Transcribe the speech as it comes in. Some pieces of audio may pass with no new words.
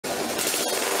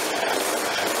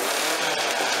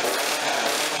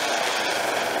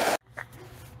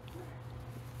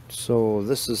So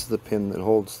this is the pin that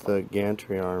holds the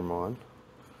gantry arm on,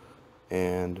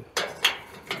 and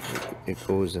it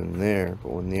goes in there,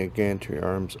 but when the gantry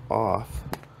arm's off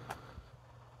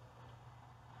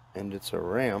and it's a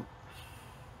ramp,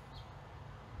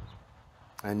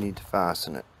 I need to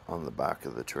fasten it on the back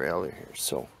of the trailer here.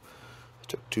 So I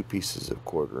took 2 pieces of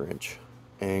 1/4 inch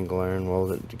angle iron,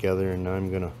 welded it together, and now I'm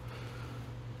gonna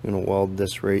weld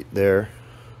this right there,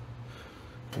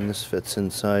 and this fits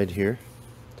inside here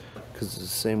because it's the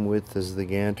same width as the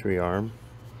gantry arm.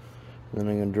 And then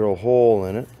I'm gonna drill a hole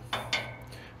in it.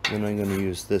 Then I'm gonna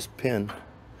use this pin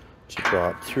to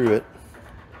drop through it,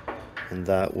 and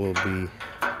that will be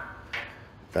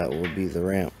the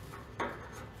ramp,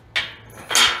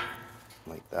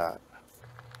 like that.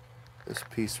 This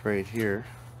piece right here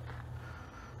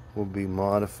will be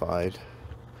modified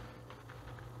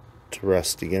to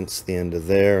rest against the end of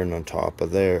there and on top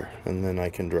of there, and then I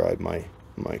can drive my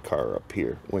car up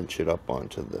here, winch it up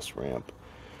onto this ramp,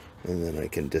 and then I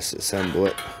can disassemble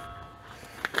it.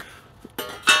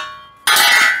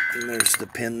 And there's the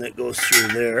pin that goes through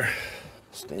there,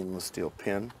 stainless steel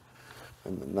pin,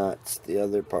 and then that's the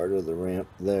other part of the ramp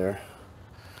there.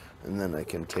 And then I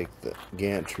can take the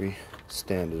gantry,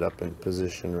 stand it up in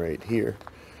position right here,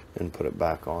 and put it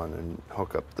back on and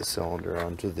hook up the cylinder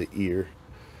onto the ear,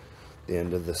 the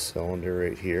end of the cylinder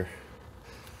right here.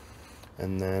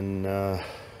 And then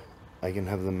I can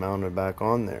have them mounted back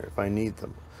on there if I need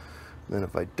them. And then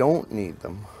if I don't need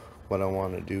them, what I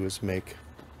want to do is make,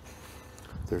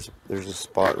 there's a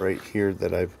spot right here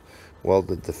that I've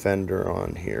welded the fender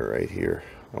on here, right here.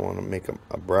 I want to make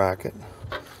a bracket.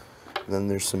 Then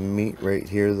there's some meat right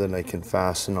here that I can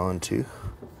fasten onto,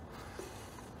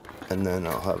 and then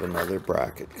I'll have another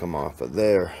bracket come off of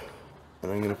there,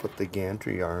 and I'm going to put the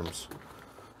gantry arms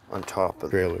on top of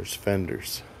the trailer's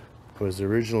fenders. I was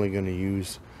originally going to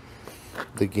use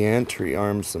the gantry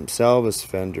arms themselves as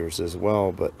fenders as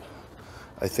well, but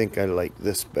I think I like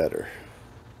this better.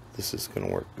 This is going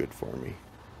to work good for me.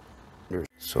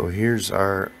 So here's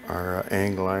our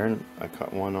angle iron. I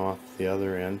cut one off the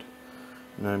other end,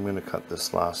 and I'm going to cut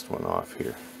this last one off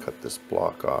here. Cut this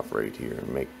block off right here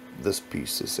and make this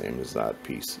piece the same as that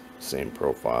piece, same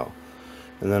profile.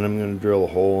 And then I'm going to drill a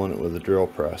hole in it with a drill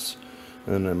press.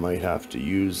 And then I might have to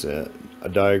use a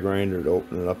die grinder to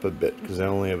open it up a bit, because I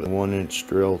only have a 1-inch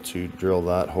drill to drill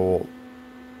that hole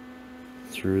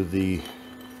through the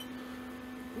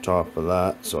top of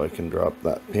that, so I can drop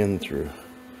that pin through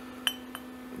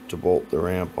to bolt the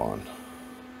ramp on.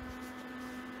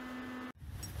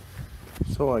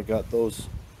 So I got those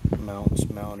mounts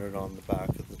mounted on the back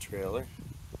of the trailer,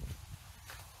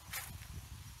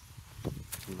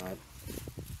 and that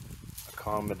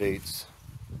accommodates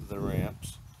the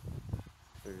ramps.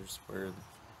 There's where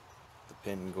the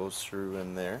pin goes through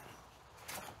in there,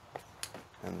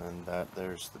 and then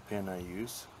there's the pin I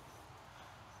use.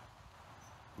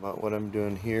 But what I'm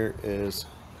doing here is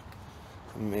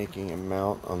I'm making a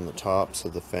mount on the tops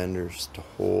of the fenders to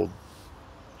hold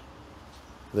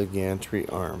the gantry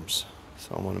arms.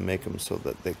 So I want to make them so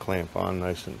that they clamp on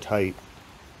nice and tight,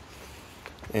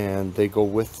 and they go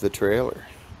with the trailer.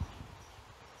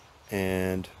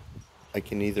 And I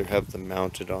can either have them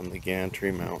mounted on the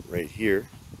gantry mount right here,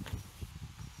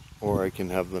 or I can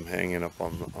have them hanging up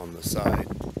on the side.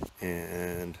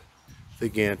 And the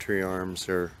gantry arms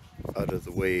are out of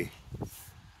the way.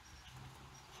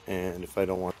 And if I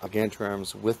don't want gantry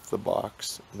arms with the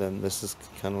box, then this is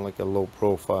kind of like a low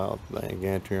profile. The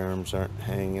gantry arms aren't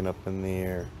hanging up in the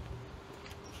air.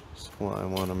 So I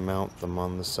want to mount them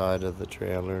on the side of the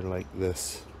trailer like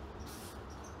this.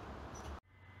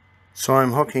 So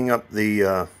I'm hooking up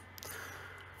the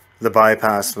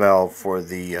bypass valve for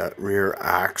the rear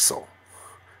axle,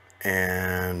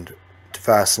 and to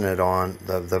fasten it on,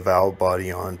 the valve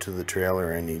body onto the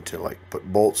trailer, I need to like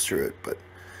put bolts through it. But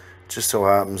just so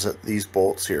happens that these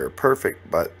bolts here are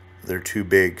perfect, but they're too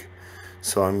big.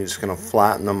 So I'm just going to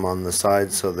flatten them on the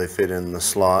side so they fit in the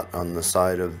slot on the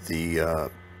side of the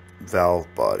valve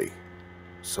body.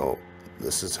 So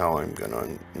this is how I'm going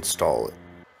to install it.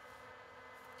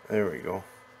 There we go.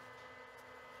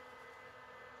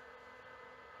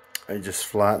 I just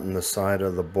flattened the side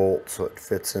of the bolt so it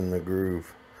fits in the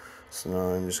groove. So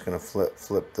now I'm just going to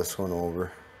flip this one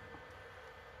over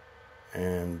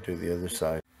and do the other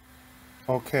side.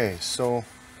 Okay, so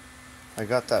I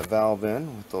got that valve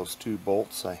in with those 2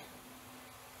 bolts. I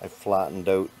flattened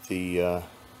out the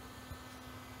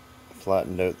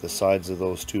sides of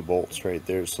those 2 bolts right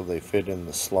there so they fit in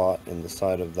the slot in the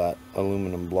side of that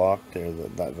aluminum block there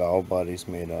that valve body's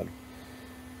made out of.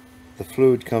 The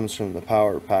fluid comes from the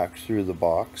power pack through the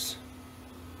box,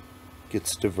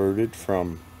 gets diverted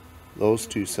from those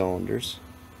two cylinders,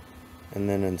 and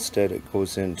then instead it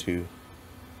goes into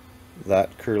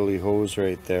that curly hose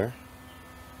right there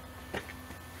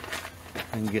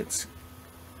and gets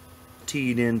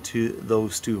teed into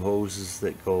those two hoses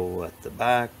that go at the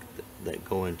back, that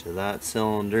go into that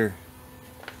cylinder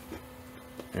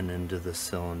and into the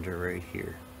cylinder right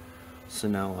here. So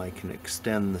now I can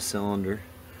extend the cylinder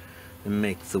and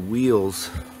make the wheels,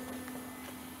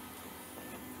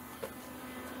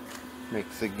 make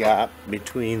the gap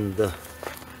between the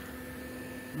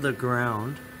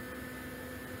ground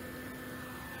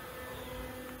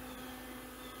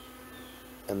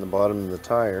and the bottom of the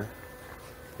tire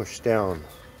push down.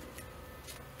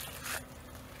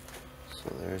 So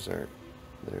there's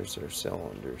our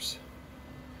cylinders.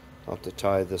 I'll have to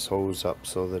tie this hose up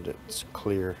so that it's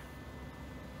clear.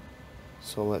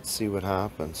 So let's see what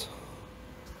happens.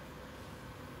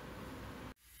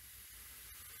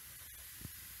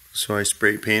 So I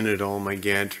spray painted all my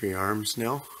gantry arms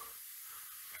now.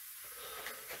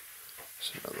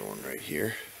 There's another one right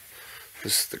here.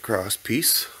 This is the cross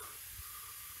piece.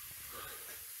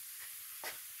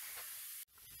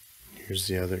 Here's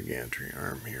the other gantry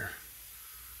arm here.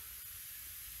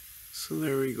 So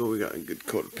there we go, we got a good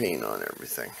coat of paint on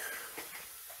everything.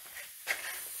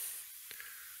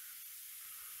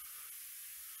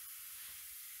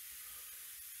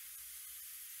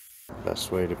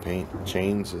 Best way to paint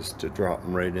chains is to drop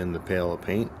them right in the pail of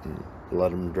paint and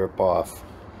let them drip off.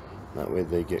 That way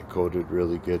they get coated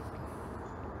really good.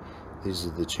 These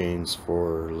are the chains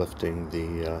for lifting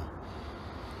the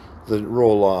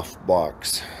roll-off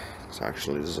box. It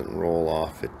actually doesn't roll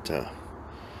off, it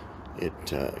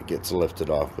gets lifted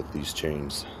off with these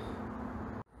chains.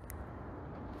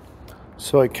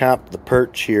 So I capped the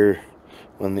perch here.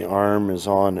 When the arm is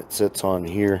on, it sits on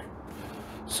here,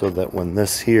 so that when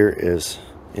this here is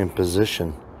in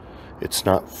position, it's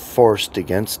not forced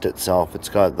against itself. It's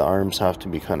got, the arms have to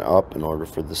be kind of up in order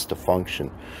for this to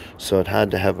function. So it had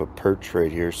to have a perch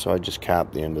right here, so I just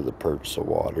capped the end of the perch so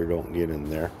water don't get in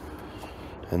there.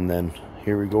 And then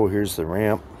here we go, here's the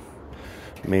ramp.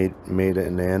 Made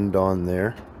an end on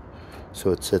there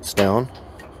so it sits down.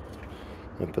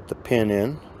 I put the pin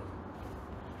in,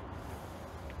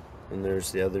 and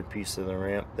there's the other piece of the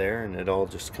ramp there, and it all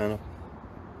just kind of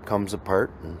comes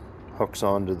apart and hooks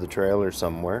onto the trailer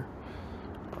somewhere.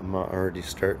 I'm already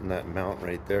starting that mount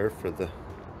right there for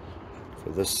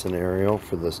this scenario,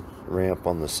 for this ramp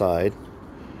on the side.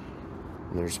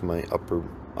 And there's my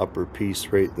upper piece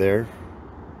right there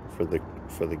for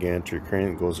the gantry crane.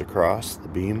 It goes across the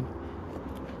beam.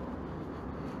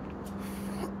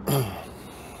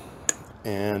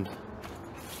 And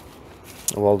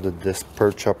I welded this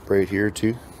perch up right here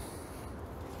too,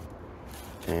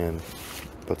 and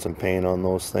put some paint on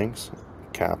those things,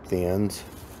 cap the ends.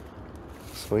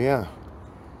 So yeah,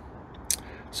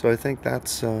 so I think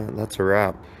that's a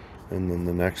wrap. And then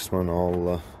the next one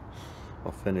I'll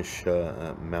finish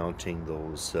mounting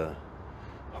those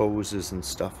hoses and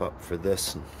stuff up for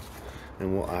this,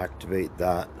 and we'll activate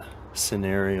that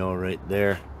scenario right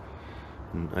there.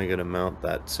 And I gotta mount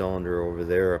that cylinder over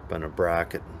there up on a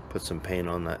bracket and put some paint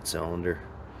on that cylinder.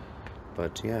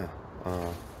 But yeah,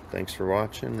 thanks for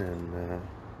watching, and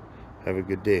have a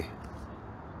good day.